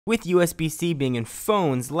With USB-C being in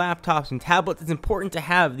phones, laptops, and tablets, it's important to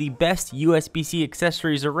have the best USB-C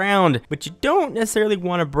accessories around, but you don't necessarily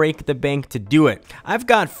want to break the bank to do it. I've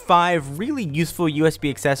got 5 really useful USB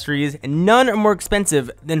accessories, and none are more expensive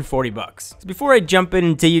than 40 bucks. So before I jump in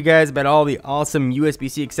and tell you guys about all the awesome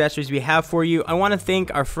USB-C accessories we have for you, I want to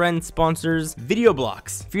thank our friend sponsors,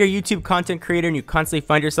 VideoBlocks. If you're a YouTube content creator and you constantly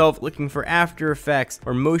find yourself looking for After Effects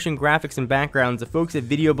or motion graphics and backgrounds, the folks at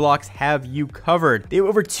VideoBlocks have you covered. They have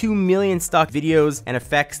over 2 million stock videos and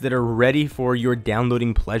effects that are ready for your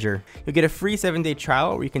downloading pleasure. You'll get a free 7-day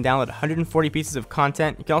trial where you can download 140 pieces of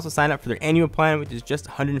content. You can also sign up for their annual plan, which is just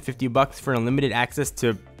 150 bucks for unlimited access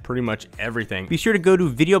to pretty much everything. Be sure to go to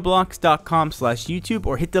videoblocks.com/YouTube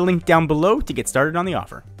or hit the link down below to get started on the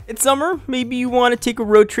offer. It's summer, maybe you want to take a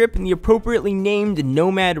road trip, and the appropriately named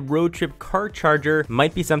Nomad Road Trip car charger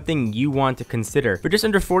might be something you want to consider. For just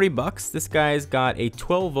under 40 bucks, this guy's got a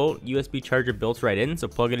 12-volt USB charger built right in, so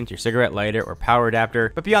plug it into your cigarette lighter or power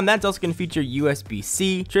adapter. But beyond that, it's also going to feature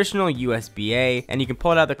USB-C, traditional USB-A, and you can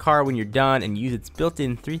pull it out of the car when you're done and use its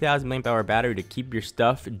built-in 3000 mAh battery to keep your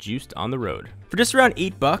stuff juiced on the road. For just around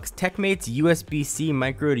 8 bucks, TechMate's USB-C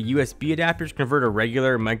micro to USB adapters convert a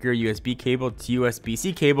regular micro USB cable to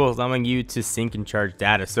USB-C cable, allowing you to sync and charge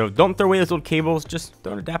data. So don't throw away those old cables, just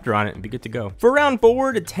throw an adapter on it and be good to go. For around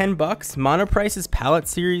 4 to 10 bucks, Monoprice's Palette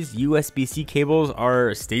Series USB-C cables are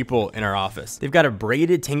a staple in our office. They've got a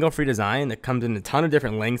braided tangle-free design that comes in a ton of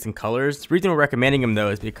different lengths and colors. The reason we're recommending them though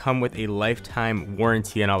is they come with a lifetime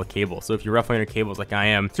warranty on all the cables. So if you're roughing your cables like I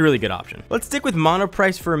am, it's a really good option. Let's stick with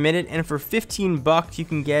Monoprice for a minute, and for 15 bucks, you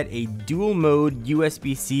can get a dual mode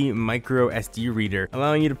USB-C micro SD reader,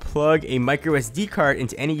 allowing you to plug a micro SD card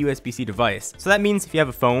into any USB-C device. So that means if you have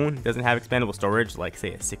a phone that doesn't have expandable storage, like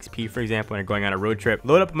say a 6P for example, and you're going on a road trip,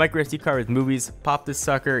 load up a micro SD card with movies, pop this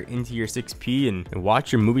sucker into your 6P and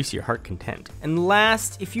watch your movies to your heart content. And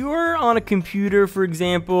last, if you are on a computer, for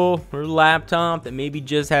example, or a laptop that maybe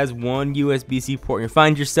just has one USB-C port and you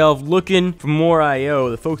find yourself looking for more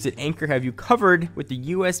I/O, the folks at Anker have you covered with the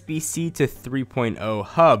USB-C to 3.0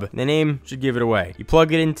 hub. The name should give it away. You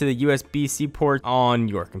plug it into the USB-C port on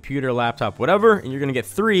your computer, laptop, whatever, and you're gonna get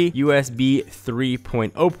 3 USB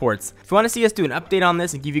 3.0 ports. If you want to see us do an update on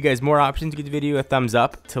this and give you guys more options, give the video a thumbs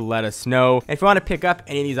up to let us know. And if you want to pick up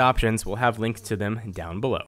any of these options, we'll have links to them down below.